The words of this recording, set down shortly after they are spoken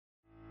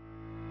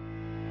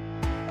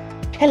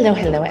Hello,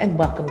 and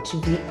welcome to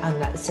the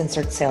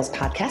Uncensored Sales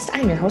Podcast.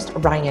 I'm your host,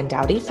 Ryan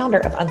Dowdy, founder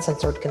of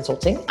Uncensored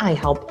Consulting. I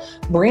help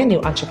brand new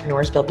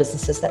entrepreneurs build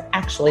businesses that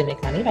actually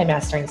make money by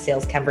mastering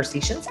sales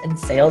conversations and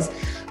sales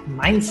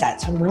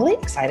mindset. So I'm really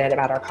excited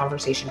about our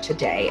conversation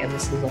today. And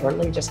this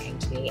literally just came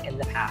to me in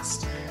the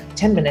past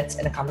 10 minutes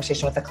in a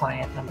conversation with a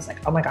client. And I was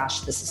like, oh my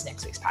gosh, this is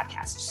next week's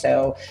podcast.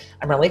 So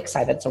I'm really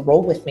excited. So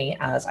roll with me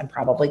as I'm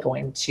probably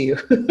going to,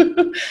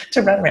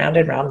 to run round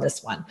and round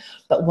this one.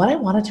 But what I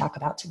want to talk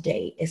about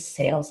today is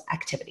sales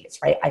activities,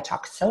 right? I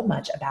talk so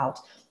much about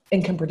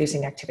income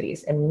producing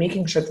activities and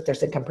making sure that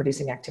there's income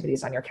producing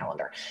activities on your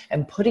calendar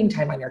and putting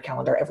time on your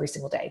calendar every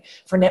single day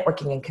for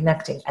networking and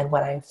connecting. And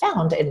what I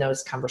found in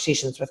those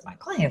conversations with my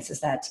clients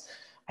is that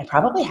I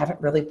probably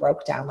haven't really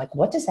broke down, like,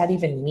 what does that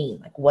even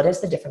mean? Like, what is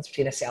the difference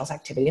between a sales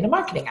activity and a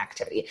marketing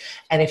activity?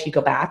 And if you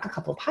go back a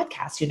couple of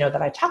podcasts, you know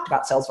that I talked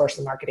about sales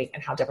versus marketing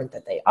and how different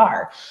that they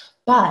are.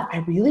 But I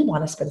really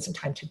want to spend some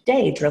time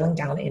today drilling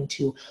down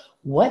into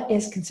what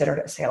is considered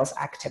a sales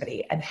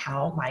activity and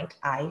how might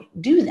I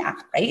do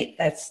that, right?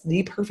 That's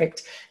the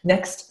perfect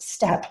next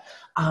step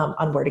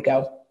on where to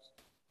go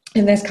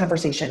in this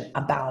conversation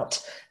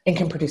about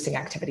income producing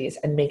activities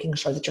and making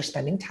sure that you're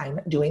spending time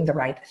doing the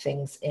right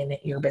things in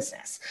your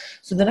business.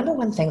 So the number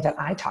one thing that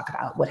I talk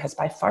about, what has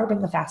by far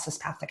been the fastest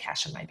path to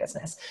cash in my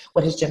business,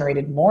 what has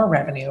generated more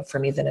revenue for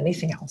me than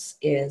anything else,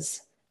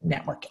 is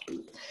networking.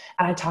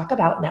 And I talk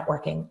about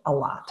networking a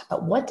lot,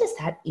 but what does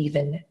that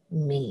even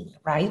mean,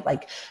 right?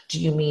 Like, do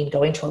you mean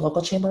going to a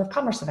local chamber of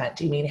commerce event?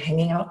 Do you mean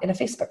hanging out in a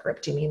Facebook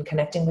group? Do you mean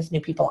connecting with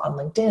new people on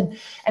LinkedIn?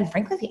 And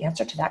frankly, the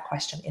answer to that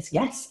question is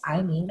yes,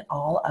 I mean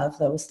all of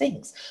those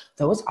things.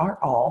 Those are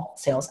all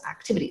sales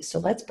activities. So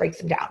let's break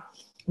them down.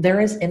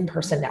 There is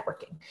in-person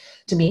networking.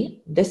 To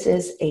me, this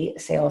is a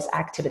sales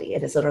activity.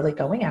 It is literally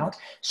going out,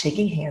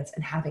 shaking hands,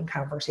 and having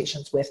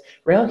conversations with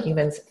real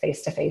humans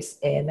face-to-face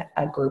in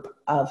a group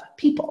of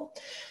people.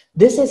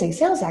 This is a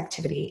sales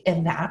activity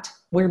in that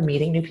we're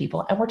meeting new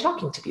people and we're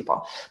talking to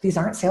people. These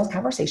aren't sales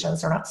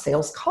conversations. They're not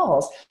sales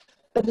calls.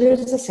 But it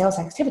is a sales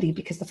activity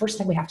because the first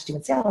thing we have to do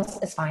in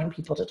sales is find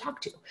people to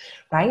talk to,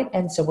 right?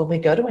 And so when we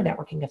go to a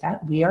networking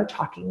event, we are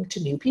talking to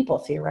new people.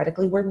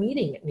 Theoretically, we're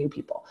meeting new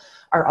people.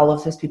 Are all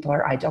of those people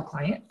our ideal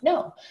client?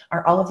 No.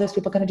 Are all of those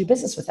people going to do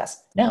business with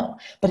us? No.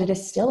 But it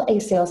is still a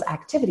sales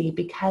activity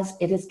because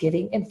it is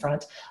getting in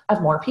front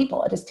of more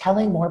people. It is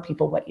telling more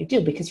people what you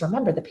do. Because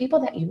remember, the people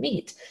that you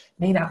meet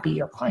may not be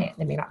your client.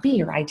 They may not be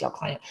your ideal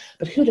client.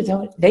 But who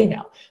do they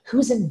know?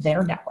 Who's in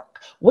their network?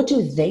 What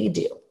do they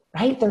do?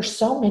 Right? There's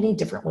so many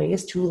different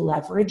ways to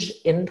leverage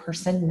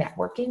in-person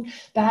networking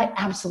that I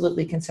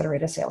absolutely consider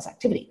it a sales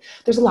activity.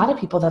 There's a lot of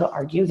people that'll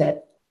argue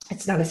that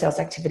it's not a sales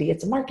activity,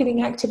 it's a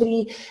marketing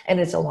activity, and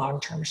it's a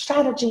long-term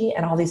strategy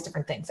and all these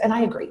different things. And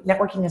I agree,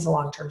 networking is a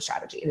long-term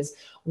strategy. It is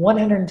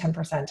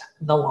 110%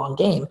 the long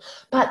game.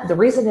 But the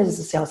reason it is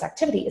a sales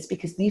activity is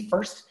because the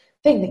first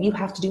thing that you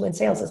have to do in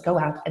sales is go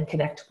out and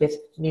connect with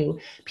new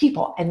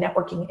people. And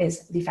networking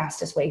is the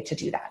fastest way to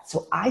do that.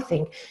 So I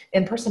think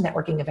in-person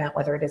networking event,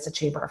 whether it is a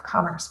chamber of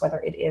commerce,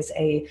 whether it is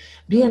a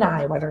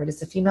BNI, whether it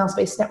is a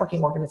female-based networking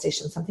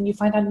organization, something you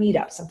find on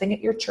Meetup, something at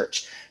your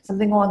church,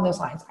 something along those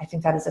lines, I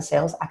think that is a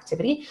sales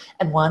activity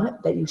and one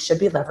that you should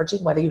be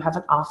leveraging whether you have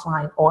an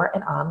offline or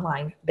an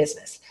online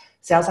business.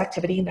 Sales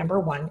activity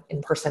number one,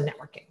 in-person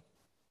networking.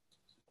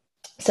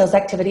 Sales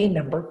activity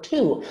number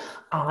two,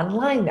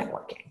 online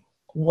networking.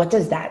 What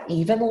does that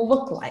even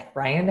look like,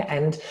 Ryan?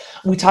 And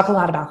we talk a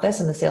lot about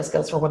this in the Sales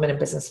Skills for Women in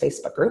Business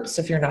Facebook group.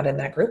 So if you're not in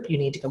that group, you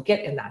need to go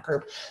get in that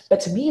group. But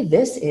to me,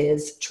 this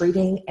is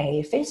treating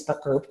a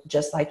Facebook group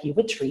just like you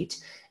would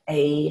treat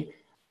an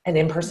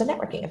in-person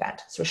networking event.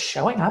 So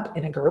showing up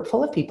in a group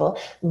full of people,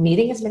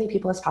 meeting as many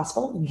people as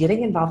possible,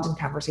 getting involved in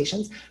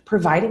conversations,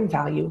 providing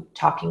value,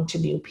 talking to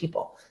new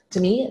people. To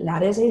me,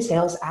 that is a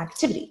sales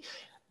activity.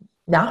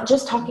 Not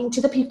just talking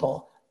to the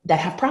people that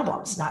have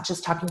problems, not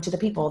just talking to the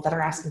people that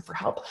are asking for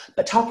help,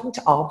 but talking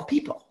to all the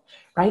people,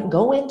 right?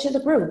 Go into the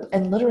group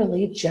and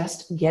literally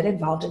just get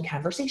involved in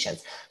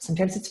conversations.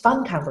 Sometimes it's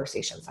fun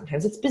conversations.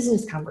 Sometimes it's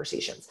business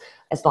conversations.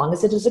 As long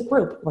as it is a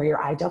group where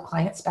your ideal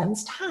client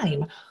spends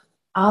time,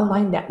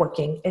 online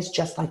networking is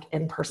just like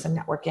in-person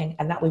networking,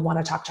 and that we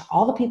want to talk to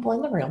all the people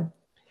in the room,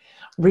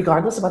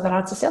 regardless of whether or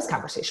not it's a sales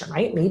conversation,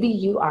 right? Maybe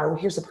you are, well,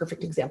 here's a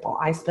perfect example.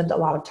 I spend a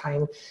lot of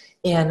time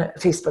in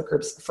Facebook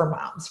groups for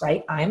moms,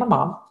 right? I am a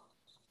mom.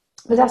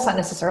 But that's not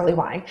necessarily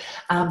why.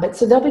 But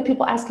so there'll be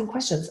people asking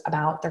questions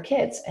about their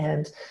kids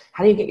and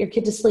how do you get your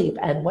kid to sleep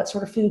and what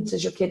sort of foods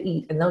does your kid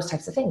eat and those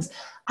types of things.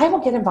 I will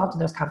get involved in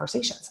those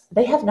conversations.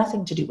 They have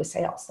nothing to do with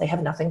sales. They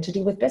have nothing to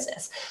do with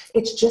business.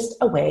 It's just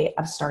a way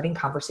of starting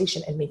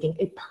conversation and making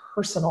a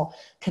personal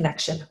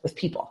connection with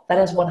people. That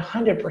is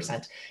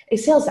 100% a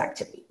sales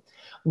activity.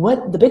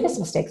 What the biggest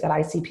mistake that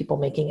I see people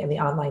making in the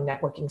online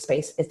networking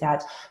space is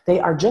that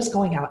they are just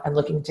going out and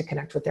looking to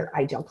connect with their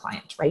ideal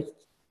client, right?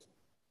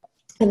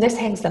 And this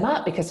hangs them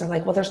up because they're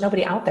like, well, there's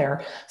nobody out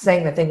there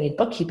saying that they need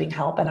bookkeeping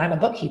help and I'm a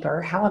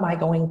bookkeeper. How am I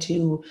going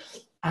to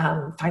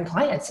find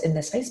clients in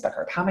this Facebook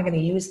group? How am I going to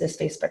use this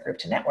Facebook group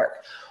to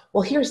network?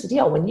 Well, here's the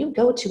deal. When you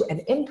go to an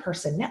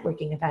in-person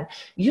networking event,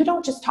 you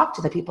don't just talk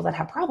to the people that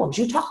have problems.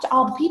 You talk to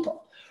all the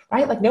people,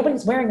 right? Like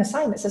nobody's wearing a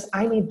sign that says,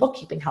 I need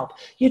bookkeeping help.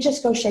 You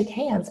just go shake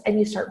hands and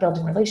you start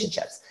building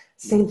relationships.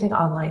 Same thing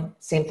online,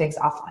 same things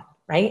offline,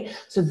 right?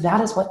 So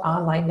that is what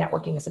online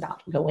networking is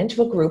about. Go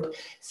into a group,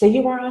 say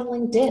you are on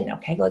LinkedIn.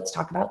 Okay, let's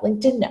talk about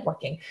LinkedIn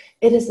networking.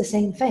 It is the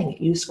same thing.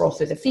 You scroll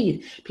through the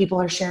feed.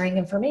 People are sharing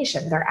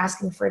information. They're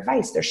asking for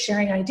advice. They're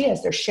sharing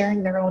ideas. They're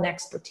sharing their own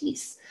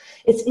expertise.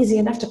 It's easy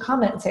enough to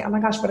comment and say, oh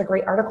my gosh, what a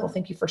great article.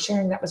 Thank you for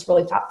sharing. That was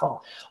really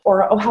thoughtful.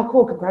 Or, oh, how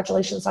cool.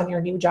 Congratulations on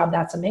your new job.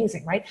 That's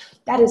amazing, right?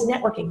 That is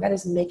networking. That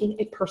is making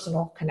a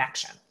personal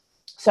connection.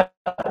 So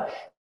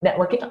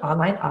networking,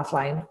 online,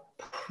 offline,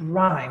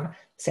 prime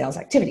sales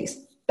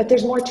activities. But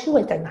there's more to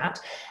it than that.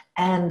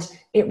 And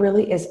it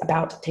really is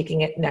about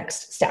taking it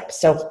next step.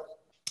 So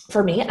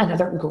for me,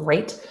 another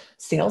great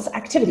sales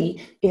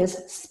activity is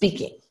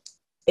speaking.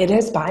 It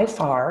has by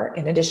far,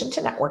 in addition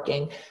to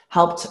networking,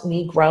 helped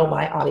me grow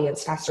my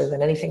audience faster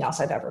than anything else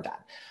I've ever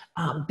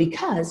done.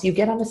 Because you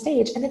get on the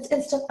stage and it's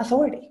instant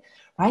authority,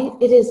 right?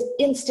 It is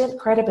instant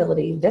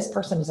credibility. This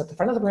person is at the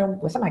front of the room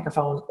with a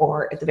microphone,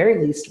 or at the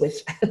very least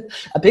with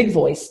a big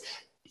voice,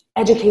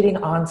 educating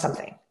on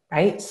something,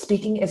 right?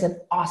 Speaking is an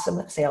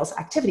awesome sales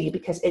activity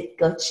because it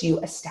lets you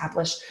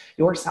establish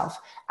yourself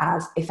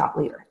as a thought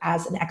leader,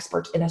 as an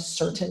expert in a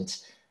certain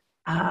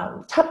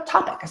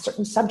topic, a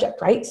certain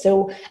subject, right?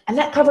 So, and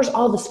that covers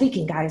all the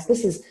speaking, guys.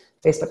 This is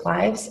Facebook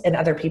Lives and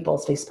other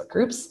people's Facebook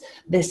groups.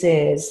 This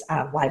is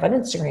live on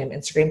Instagram,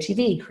 Instagram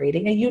TV,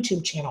 creating a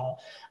YouTube channel,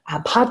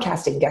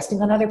 podcasting,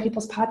 guesting on other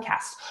people's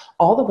podcasts,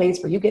 all the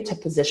ways where you get to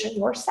position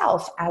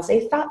yourself as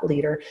a thought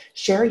leader,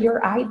 share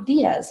your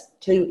ideas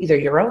to either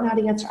your own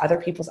audience or other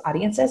people's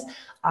audiences.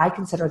 I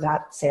consider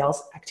that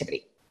sales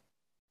activity.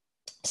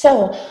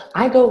 So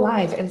I go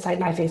live inside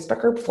my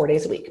Facebook group 4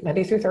 days a week.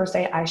 Monday through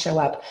Thursday, I show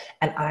up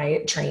and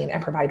I train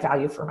and provide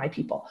value for my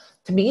people.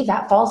 To me,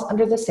 that falls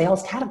under the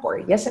sales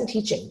category. Yes, I'm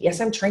teaching.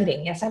 Yes, I'm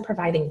training. Yes, I'm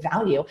providing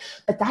value.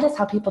 But that is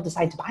how people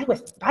decide to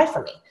buy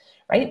from me,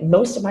 right?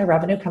 Most of my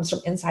revenue comes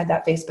from inside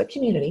that Facebook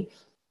community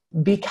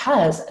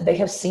because they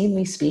have seen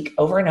me speak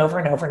over and over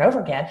and over and over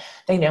again.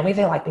 They know me,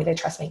 they like me, they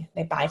trust me,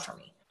 they buy from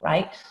me,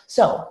 right?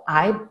 So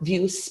I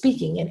view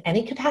speaking in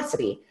any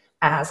capacity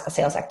as a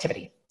sales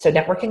activity. So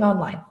networking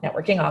online,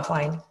 networking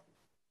offline,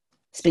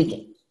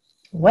 speaking.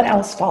 What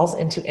else falls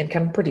into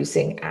income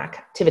producing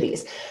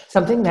activities?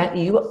 Something that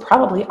you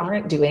probably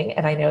aren't doing,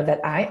 and I know that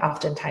I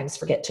oftentimes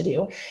forget to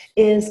do,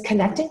 is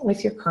connecting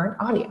with your current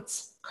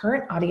audience.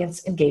 Current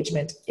audience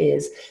engagement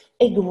is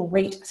a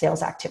great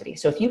sales activity.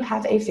 So if you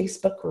have a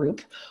Facebook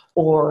group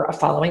or a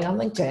following on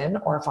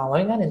LinkedIn or a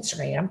following on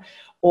Instagram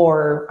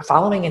or a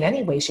following in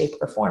any way, shape,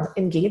 or form,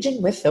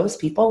 engaging with those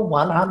people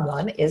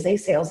one-on-one is a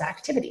sales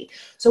activity.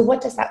 So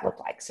what does that look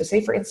like? So say,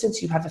 for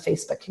instance, you have a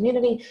Facebook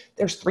community,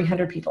 there's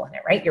 300 people in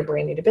it, right? You're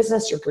brand new to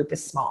business, your group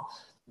is small.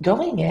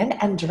 Going in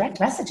and direct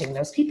messaging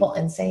those people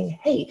and saying,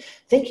 hey,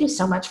 thank you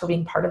so much for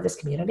being part of this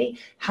community.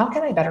 How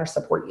can I better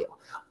support you?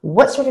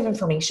 What sort of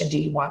information do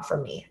you want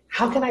from me?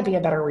 How can I be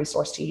a better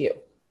resource to you?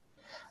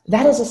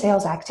 That is a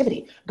sales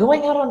activity.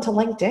 Going out onto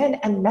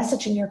LinkedIn and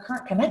messaging your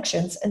current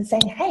connections and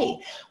saying, hey,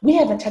 we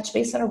haven't touched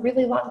base in a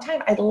really long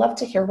time. I'd love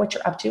to hear what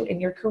you're up to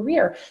in your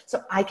career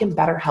so I can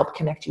better help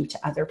connect you to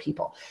other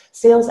people.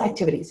 Sales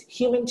activities,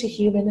 human to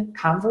human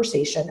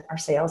conversation are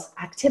sales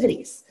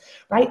activities,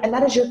 right? And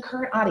that is your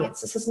current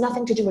audience. This has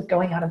nothing to do with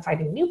going out and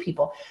finding new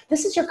people.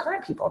 This is your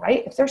current people,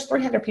 right? If there's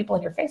 300 people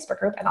in your Facebook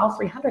group and all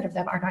 300 of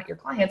them are not your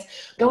clients,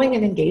 going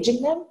and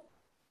engaging them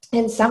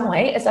in some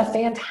way is a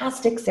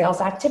fantastic sales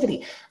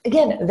activity.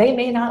 Again, they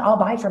may not all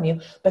buy from you,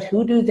 but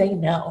who do they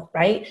know,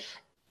 right?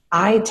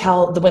 I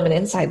tell the women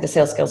inside the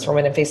Sales Skills for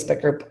Women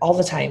Facebook group all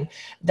the time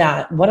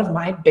that one of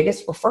my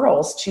biggest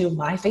referrals to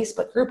my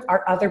Facebook group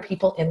are other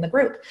people in the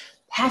group.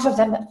 Half of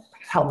them,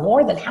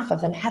 more than half of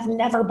them have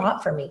never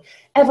bought from me,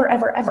 ever,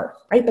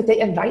 right? But they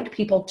invite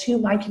people to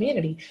my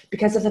community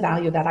because of the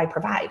value that I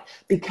provide,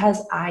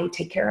 because I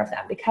take care of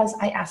them, because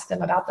I ask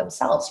them about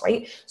themselves,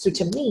 right? So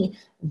to me,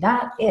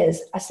 that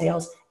is a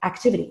sales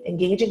activity,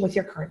 engaging with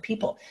your current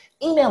people,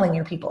 emailing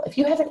your people. If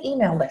you have an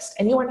email list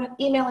and you are not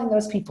emailing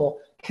those people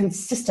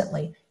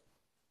consistently,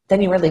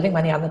 then you are leaving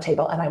money on the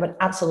table. And I would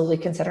absolutely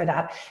consider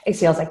that a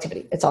sales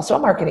activity. It's also a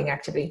marketing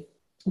activity.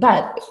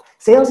 But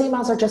sales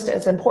emails are just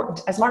as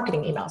important as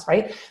marketing emails,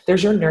 right?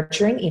 There's your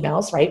nurturing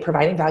emails, right?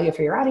 Providing value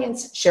for your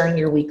audience, sharing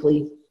your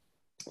weekly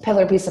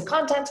pillar piece of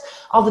content,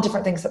 all the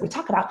different things that we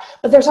talk about.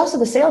 But there's also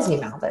the sales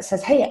email that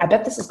says, hey, I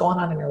bet this is going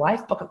on in your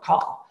life, book a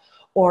call.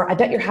 Or I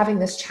bet you're having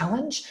this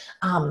challenge.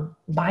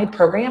 My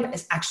program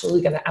is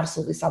actually going to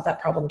absolutely solve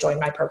that problem. Join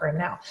my program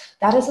now.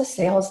 That is a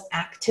sales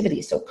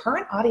activity. So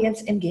current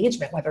audience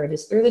engagement, whether it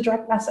is through the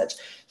direct message,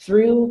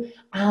 through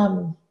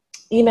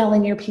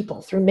emailing your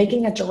people, through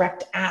making a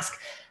direct ask,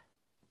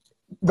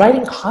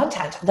 writing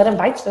content that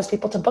invites those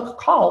people to book a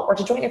call or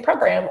to join a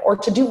program or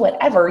to do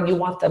whatever you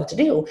want them to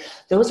do.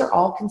 Those are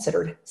all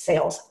considered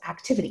sales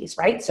activities,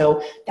 right?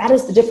 So that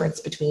is the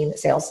difference between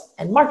sales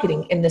and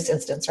marketing in this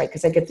instance, right?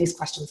 Because I get these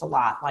questions a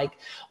lot, like,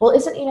 well,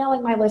 isn't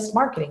emailing my list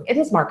marketing? It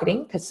is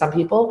marketing because some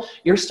people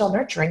you're still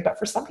nurturing, but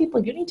for some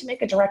people you need to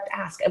make a direct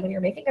ask. And when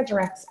you're making a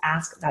direct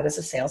ask, that is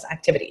a sales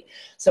activity.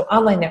 So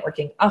online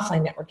networking,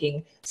 offline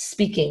networking,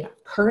 speaking,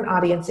 current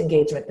audience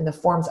engagement in the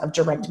forms of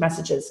direct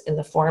messages, in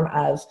the form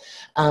of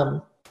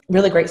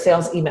really great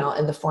sales email,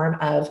 in the form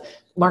of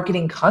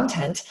marketing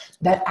content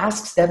that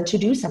asks them to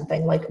do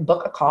something like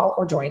book a call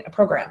or join a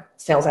program.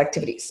 Sales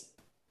activities.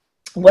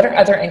 What are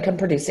other income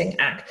producing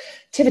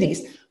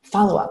activities?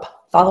 Follow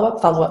up,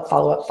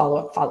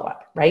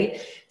 right?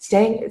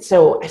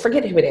 So I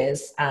forget who it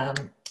is.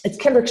 It's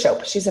Kendrick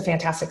Shope. She's a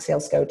fantastic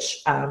sales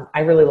coach. I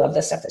really love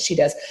the stuff that she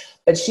does,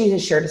 but she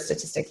has shared a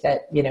statistic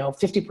that,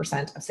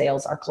 50% of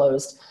sales are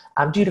closed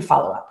due to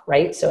follow-up,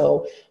 right?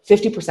 So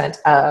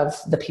 50% of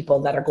the people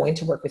that are going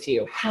to work with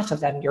you, half of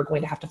them, you're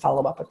going to have to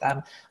follow up with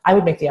them. I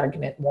would make the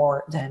argument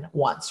more than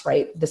once,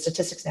 right? The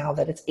statistics now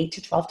that it's 8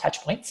 to 12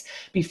 touch points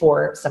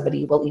before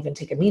somebody will even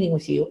take a meeting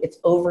with you. It's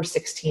over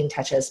 16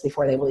 touches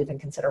before they will even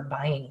consider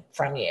buying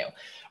from you,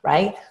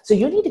 right? So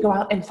you need to go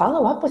out and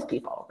follow up with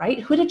people, right?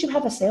 Who did you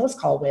have a sales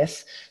call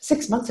with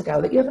 6 months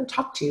ago that you haven't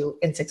talked to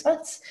in 6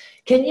 months?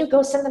 Can you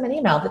go send them an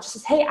email that just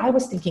says, hey, I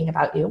was thinking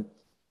about you.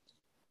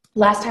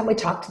 Last time we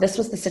talked, this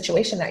was the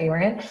situation that you were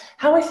in.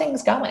 How are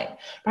things going,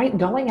 right?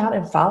 Going out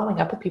and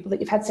following up with people that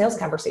you've had sales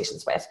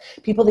conversations with,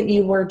 people that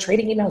you were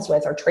trading emails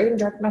with or trading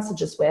direct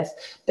messages with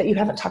that you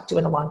haven't talked to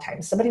in a long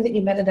time, somebody that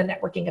you met at a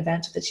networking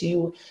event that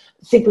you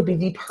think would be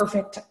the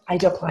perfect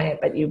ideal client,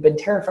 but you've been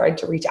terrified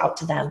to reach out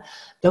to them.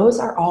 Those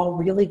are all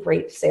really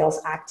great sales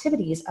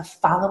activities of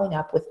following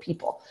up with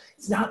people.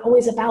 It's not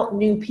always about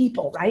new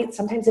people, right?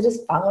 Sometimes it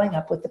is following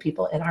up with the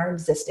people in our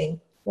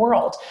existing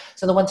world.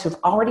 So the ones who've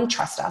already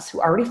trust us,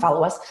 who already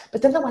follow us,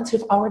 but then the ones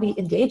who've already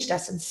engaged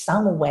us in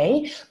some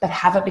way but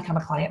haven't become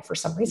a client for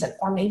some reason.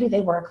 Or maybe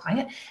they were a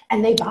client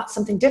and they bought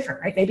something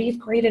different, right? Maybe you've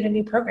created a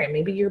new program.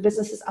 Maybe your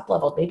business is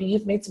up-leveled. Maybe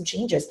you've made some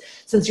changes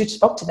since you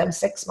spoke to them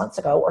 6 months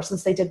ago, or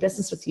since they did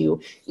business with you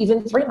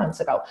even 3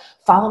 months ago.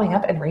 Following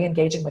up and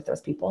re-engaging with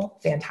those people,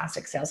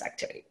 fantastic sales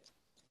activity.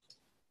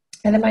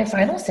 And then my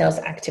final sales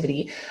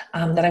activity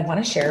that I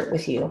want to share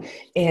with you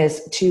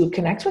is to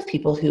connect with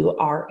people who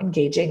are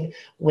engaging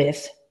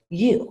with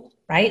you,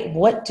 right?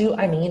 What do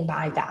I mean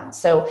by that?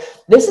 So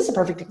this is a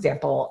perfect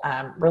example,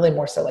 really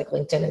more so like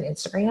LinkedIn and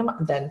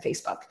Instagram than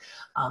Facebook,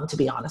 to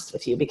be honest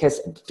with you,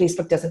 because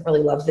Facebook doesn't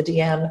really love the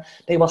DM.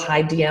 They will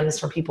hide DMs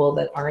from people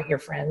that aren't your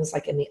friends,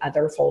 like in the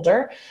other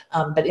folder.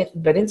 But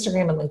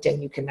Instagram and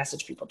LinkedIn, you can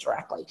message people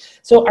directly.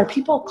 So are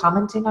people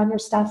commenting on your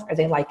stuff? Are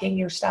they liking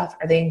your stuff?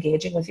 Are they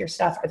engaging with your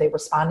stuff? Are they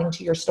responding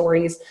to your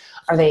stories?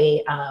 Are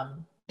they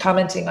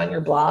commenting on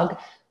your blog?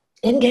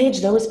 Engage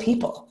those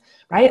people.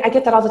 Right? I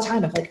get that all the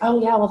time. I'm like, oh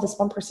yeah, well, this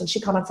one person, she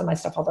comments on my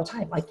stuff all the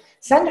time. Like,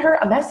 send her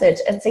a message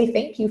and say,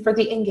 thank you for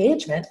the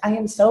engagement. I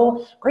am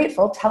so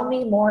grateful. Tell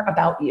me more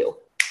about you.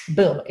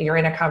 Boom, you're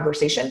in a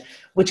conversation,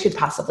 which could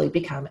possibly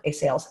become a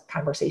sales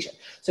conversation.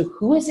 So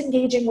who is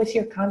engaging with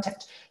your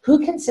content?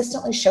 Who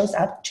consistently shows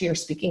up to your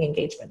speaking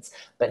engagements,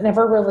 but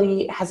never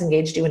really has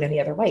engaged you in any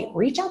other way?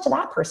 Reach out to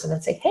that person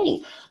and say,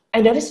 hey,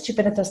 I noticed that you've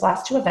been at those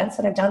last 2 events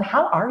that I've done.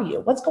 How are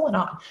you? What's going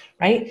on,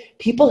 right?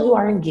 People who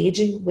are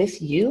engaging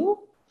with you,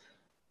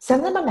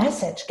 send them a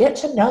message, get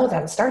to know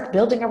them, start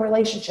building a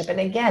relationship. And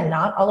again,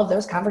 not all of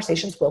those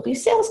conversations will be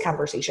sales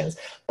conversations,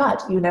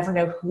 but you never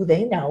know,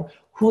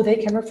 who they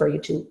can refer you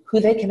to, who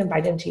they can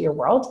invite into your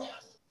world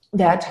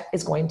that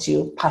is going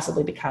to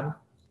possibly become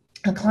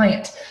a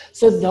client.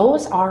 So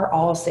those are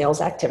all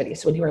sales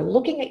activities. So when you are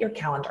looking at your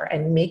calendar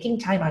and making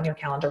time on your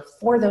calendar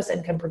for those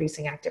income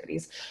producing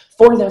activities,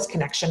 for those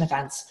connection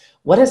events,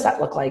 what does that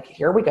look like?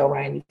 Here we go,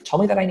 Ryan. You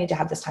told me that I need to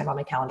have this time on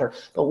my calendar,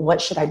 but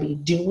what should I be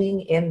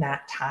doing in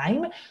that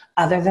time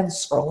other than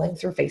scrolling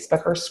through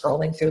Facebook or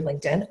scrolling through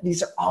LinkedIn?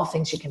 These are all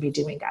things you can be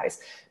doing,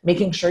 guys.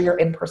 Making sure you're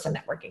in-person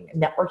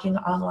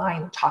networking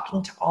online,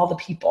 talking to all the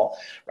people,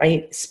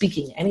 right?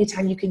 Speaking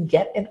anytime you can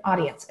get an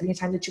audience,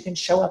 anytime that you can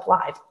show up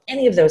live,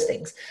 any of those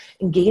things.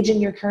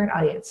 Engaging your current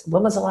audience.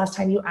 When was the last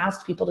time you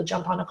asked people to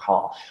jump on a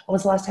call? When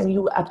was the last time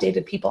you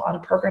updated people on a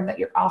program that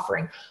you're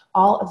offering?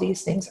 All of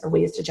these things are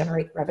ways to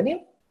generate revenue,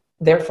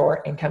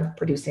 therefore income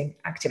producing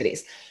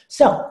activities.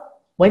 So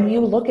when you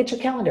look at your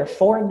calendar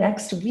for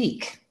next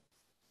week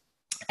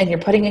and you're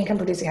putting income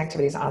producing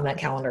activities on that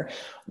calendar,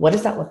 what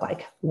does that look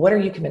like? What are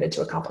you committed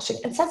to accomplishing?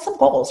 And set some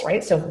goals,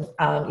 right? So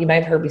you might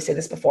have heard me say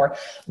this before.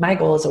 My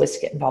goal is always to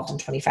get involved in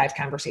 25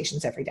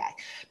 conversations every day.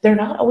 They're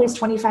not always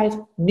 25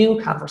 new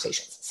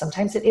conversations.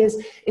 Sometimes it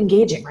is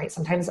engaging, right?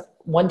 Sometimes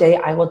one day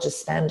I will just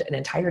spend an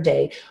entire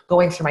day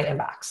going through my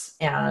inbox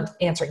and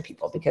answering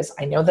people, because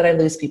I know that I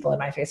lose people in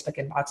my Facebook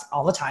inbox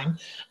all the time.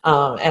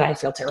 And I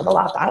feel terrible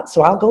about that.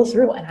 So I'll go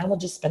through and I will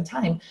just spend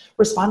time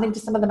responding to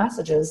some of the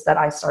messages that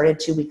I started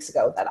 2 weeks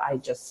ago that I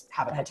just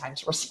haven't had time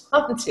to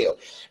respond to,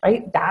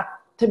 right? That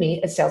to me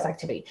is sales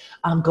activity.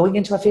 Going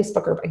into a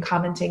Facebook group and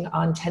commenting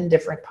on 10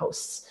 different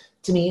posts.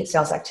 To me,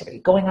 sales activity,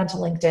 going onto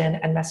LinkedIn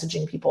and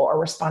messaging people or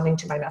responding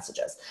to my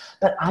messages.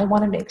 But I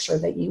want to make sure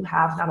that you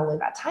have not only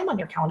that time on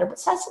your calendar, but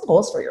set some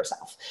goals for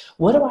yourself.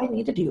 What do I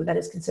need to do that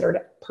is considered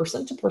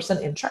person-to-person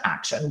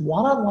interaction,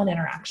 one-on-one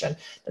interaction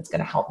that's going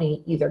to help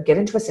me either get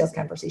into a sales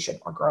conversation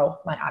or grow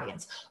my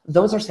audience?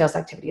 Those are sales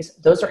activities.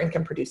 Those are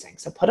income producing.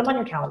 So put them on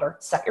your calendar,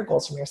 set your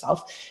goals from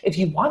yourself. If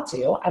you want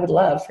to, I would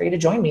love for you to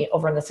join me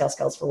over in the Sales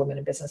Skills for Women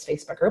in Business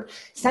Facebook group.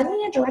 Send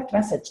me a direct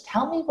message.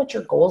 Tell me what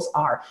your goals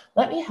are.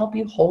 Let me help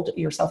you hold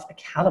yourself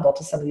accountable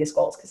to some of these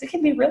goals, because it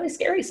can be really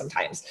scary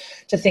sometimes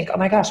to think, oh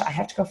my gosh, I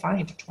have to go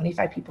find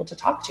 25 people to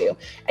talk to.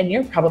 And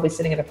you're probably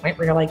sitting at a point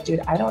where you're like,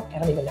 dude, I don't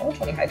even know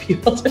 25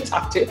 people to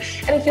talk to.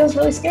 And it feels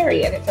really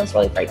scary and it feels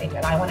really frightening.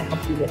 And I want to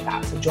help you with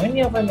that. So join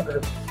me over in the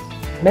group.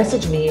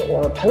 Message me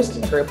or post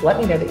in the group. Let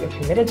me know that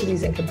you're committed to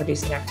these income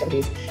producing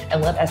activities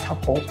and let us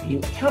help hold you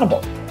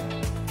accountable.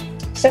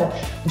 So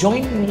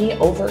join me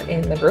over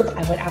in the group.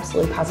 I would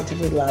absolutely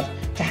positively love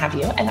to have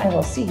you, and I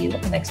will see you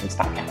on next week's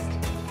podcast.